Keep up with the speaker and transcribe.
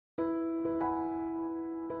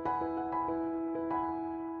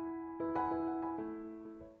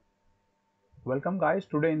Welcome guys,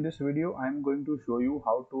 today in this video I am going to show you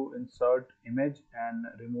how to insert image and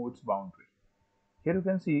remove its boundary. Here you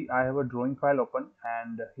can see I have a drawing file open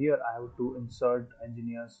and here I have to insert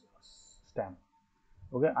engineer's stamp.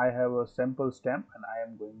 Okay, I have a sample stamp and I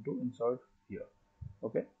am going to insert here.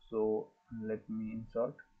 Okay, so let me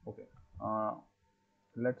insert. Okay,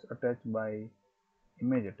 let's attach by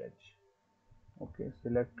image attach. Okay,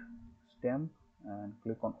 select stamp and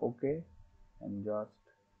click on OK and just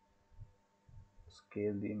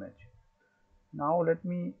scale the image. Now let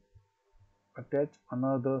me attach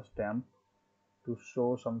another stamp to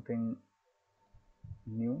show something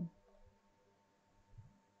new.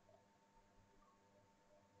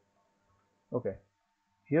 Okay,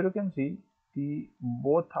 here you can see the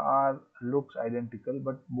both are looks identical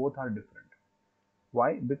but both are different.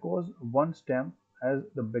 Why? Because one stamp has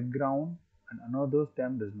the background and another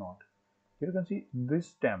stamp does not. Here you can see this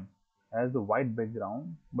stamp has the white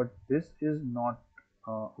background, but this is not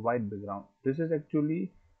white background. This is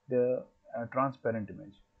actually the transparent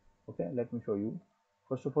image. Okay, let me show you.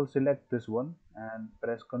 First of all, select this one and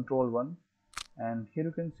press Ctrl 1, and here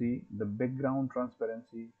you can see the background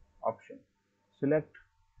transparency option. Select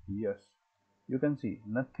yes. You can see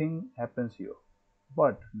nothing happens here,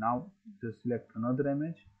 but now just select another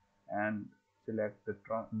image and select the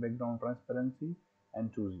background transparency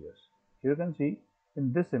and choose yes. Here you can see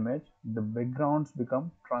in this image the backgrounds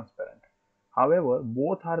become transparent. However,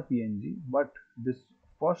 both are PNG, but this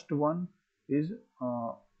first one is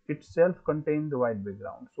itself contains the white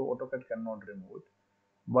background, so AutoCAD cannot remove it.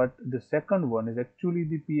 But the second one is actually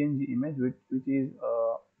the PNG image, which is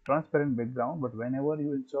a transparent background, but whenever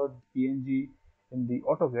you insert PNG in the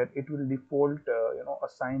AutoCAD, it will default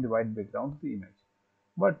assign the white background to the image.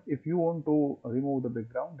 But if you want to remove the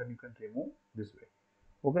background, then you can remove this way.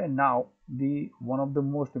 Okay, now the one of the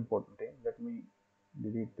most important thing, let me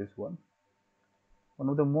delete this one. One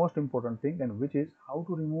of the most important thing, and which is how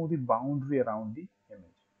to remove the boundary around the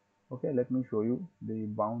image. Okay, let me show you the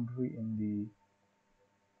boundary in the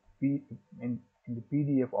in the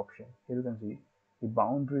PDF option. Here you can see the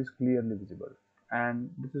boundary is clearly visible, and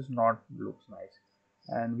this is not looks nice,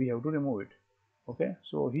 and we have to remove it. Okay,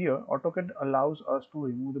 so here AutoCAD allows us to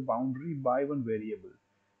remove the boundary by one variable,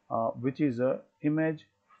 which is a image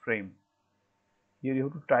frame. Here you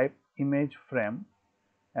have to type image frame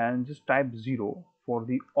and just type 0 for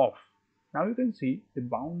the off. Now you can see the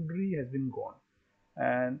boundary has been gone,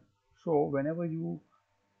 and so whenever you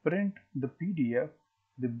print the PDF,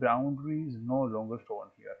 the boundary is no longer shown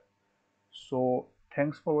here. So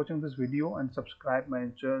thanks for watching this video and subscribe my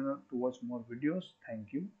channel to watch more videos.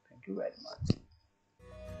 Thank you very much.